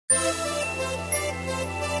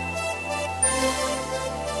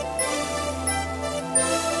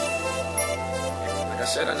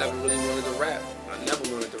said, I never really wanted to rap. I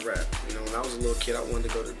never wanted to rap. You know, when I was a little kid, I wanted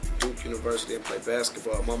to go to Duke University and play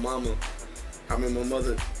basketball. My mama, I remember my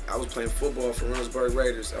mother, I was playing football for Reynoldsburg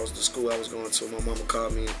Raiders. That was the school I was going to. My mama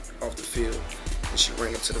called me off the field, and she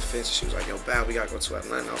ran up to the fence, and she was like, yo, Bow, we got to go to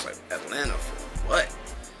Atlanta. I was like, Atlanta? For what?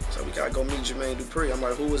 So we got to go meet Jermaine Dupri. I'm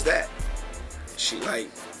like, who was that? She like,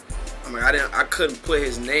 I'm like, I couldn't put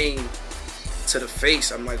his name to the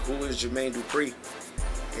face. I'm like, who is Jermaine Dupri?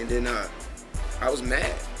 And then I was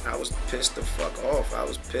mad. I was pissed the fuck off. I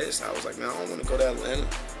was pissed. I was like, man, I don't want to go to Atlanta.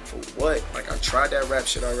 For what? Like, I tried that rap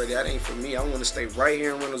shit already. That ain't for me. I want to stay right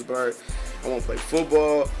here in Reynoldsburg. I want to play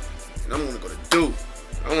football, and I'm going to go to Duke.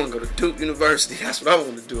 I want to go to Duke University. That's what I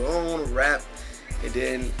want to do. I don't want to rap. And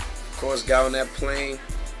then, of course, got on that plane.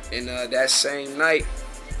 And that same night,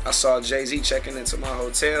 I saw Jay-Z checking into my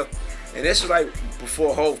hotel. And this was like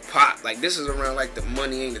before Hov popped. Like, this is around like the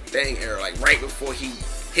Money Ain't a Thing era. Like, right before he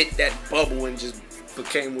hit that bubble and just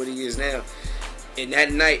became what he is now. And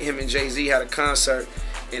that night, him and Jay-Z had a concert.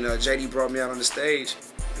 And JD brought me out on the stage.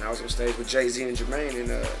 And I was on stage with Jay-Z and Jermaine. And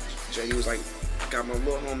JD was like, I got my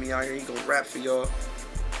little homie out here. He gonna rap for y'all.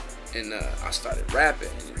 And I started rapping.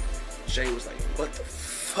 And Jay was like, what the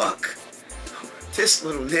fuck? This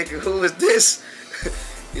little nigga, who is this?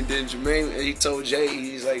 And then Jermaine, he told Jay,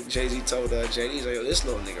 he's like, Jay-Z told JD, he's like, yo, this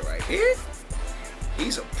little nigga right here,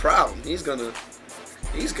 he's a problem. He's gonna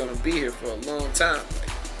be here for a long time. Like,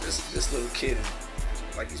 this little kid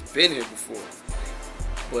is like, he's been here before.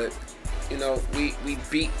 But, you know,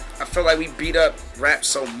 I felt like we beat up rap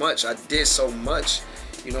so much. I did so much.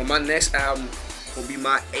 You know, my next album will be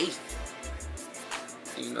my 8th.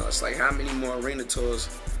 You know, it's like, how many more arena tours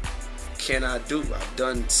can I do? I've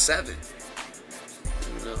done 7.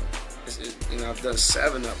 You know, I've done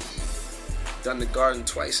 7 of them. Done the Garden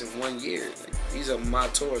twice in 1 year. Like, these are my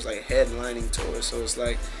tours, like headlining tours. So it's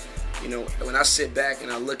like, you know, when I sit back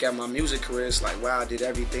and I look at my music career, it's like, wow, I did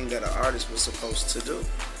everything that an artist was supposed to do.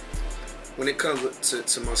 When it comes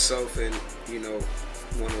to myself and, you know,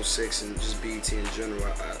 106 and just BET in general,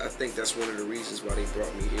 I think that's one of the reasons why they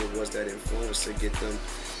brought me here, was that influence, to get them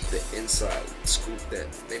the inside scoop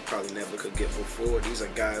that they probably never could get before. These are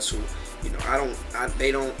guys who, you know,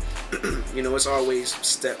 they don't, you know, it's always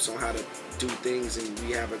steps on how to do things, and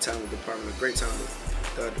we have a talent department, a great talent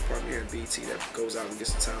department here at BET that goes out and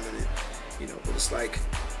gets the talent, and, you know, but it's like,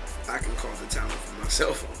 I can call the talent for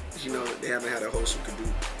myself. You know, they haven't had a host who could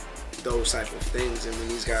do those type of things, and when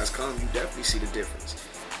these guys come, you definitely see the difference.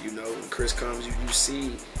 You know, when Chris comes, you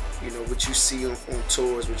see, you know, what you see on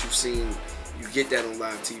tours, what you've seen, you get that on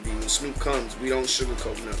live TV. When Snoop comes, we don't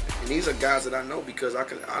sugarcoat nothing. And these are guys that I know, because I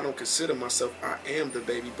don't consider myself, I am the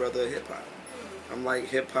baby brother of hip hop. I'm like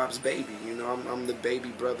hip hop's baby, you know, I'm the baby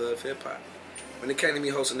brother of hip hop. When it came to me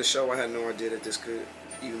hosting the show, I had no idea that this could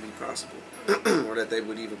even be possible, or that they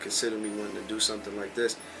would even consider me wanting to do something like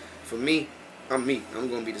this. For me, I'm me. I'm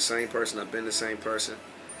going to be the same person. I've been the same person.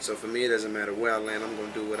 So for me, it doesn't matter where I land. I'm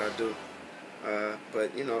going to do what I do.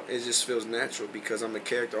 But, you know, it just feels natural, because I'm a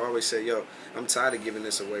character. I always say, yo, I'm tired of giving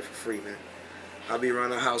this away for free, man. I'll be around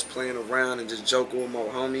the house playing around and just joking with my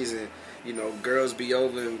homies, and, you know, girls be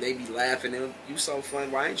over and they be laughing. And you so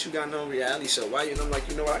fun. Why ain't you got no reality show? Why? And I'm like,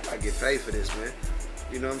 you know what? I got to get paid for this, man.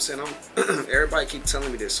 You know what I'm saying? Everybody keep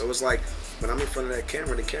telling me this. So it's like, when I'm in front of that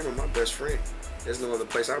camera, the camera my best friend. There's no other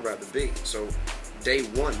place I'd rather be. So day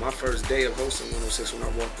one, my first day of hosting 106, when I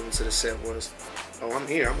walked into the set, was, oh, I'm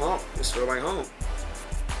here, I'm home. This feel like home.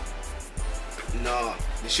 Nah,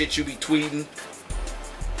 the shit you be tweeting.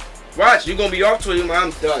 Watch, you gonna be off tweeting when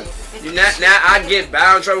I'm done. You now I get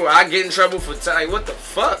bound in trouble. I get in trouble for like, what the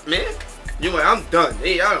fuck, man? You like, I'm done.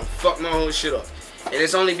 Hey, I done fucked my whole shit up. And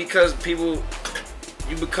it's only because people,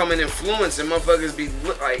 you become an influence, and motherfuckers be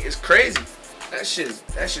like, it's crazy. That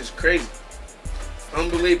shit's crazy.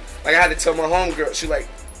 Unbelievable. Like, I had to tell my homegirl, she like,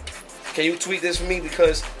 can you tweet this for me,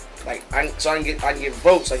 because like so I can get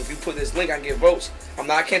votes. Like, if you put this link, I can get votes.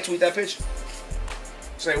 I can't tweet that picture.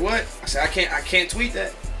 Say what? I said I can't tweet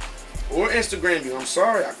that or Instagram you. I'm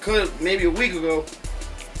sorry. I could maybe a week ago,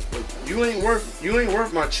 but you ain't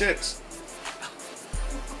worth my checks.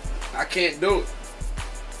 I can't do it.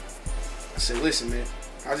 I said, listen, man,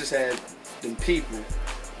 I just had them people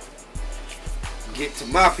get to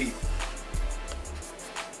my people.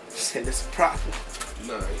 I said, that's a problem.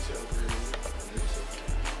 Nah,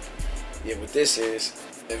 yeah, what this is,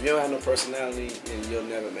 if you don't have no personality, then you'll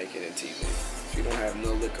never make it in TV. If you don't have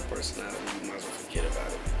no liquor personality, you might as well forget about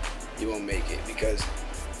it. You won't make it, because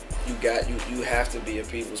you have to be a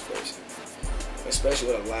people's person,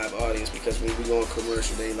 especially with a live audience, because when we go on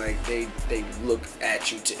commercial, they look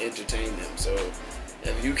at you to entertain them. So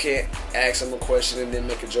If you can't ask them a question and then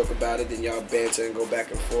make a joke about it, then y'all banter and go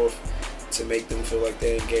back and forth to make them feel like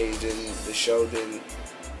they're engaged in the show, then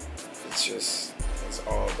it's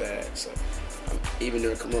all bad. So even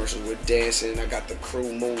in commercials, we're dancing. I got the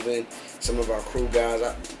crew moving. Some of our crew guys,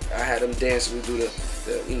 I had them dancing. We do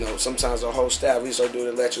the you know, sometimes the whole staff, we start doing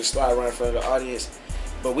the electric slide right in front of the audience.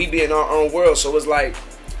 But we be in our own world, so it's like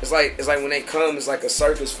when they come, it's like a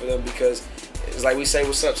circus for them, because it's like we say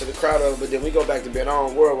what's up to the crowd of it, but then we go back to being our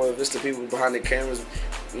own world, where if it's the people behind the cameras,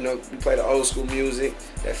 you know, we play the old school music,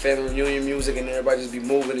 that family reunion music, and everybody just be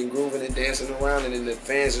moving and grooving and dancing around, and then the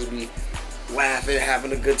fans just be laughing,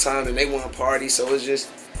 having a good time, and they want to party. So it's just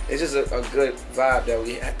a good vibe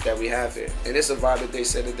that we have here, and it's a vibe that they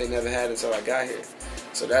said that they never had until I got here.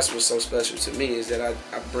 So that's what's so special to me, is that I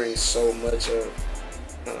bring so much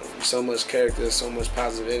character, so much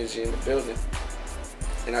positive energy in the building,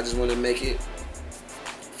 and I just want to make it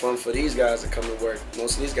fun for these guys to come to work.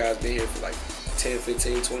 Most of these guys been here for like 10,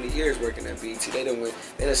 15, 20 years working at BET. They done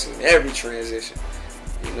seen every transition,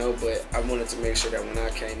 you know, but I wanted to make sure that when I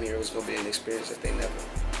came here, it was going to be an experience that they never,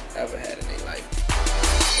 ever had in their life.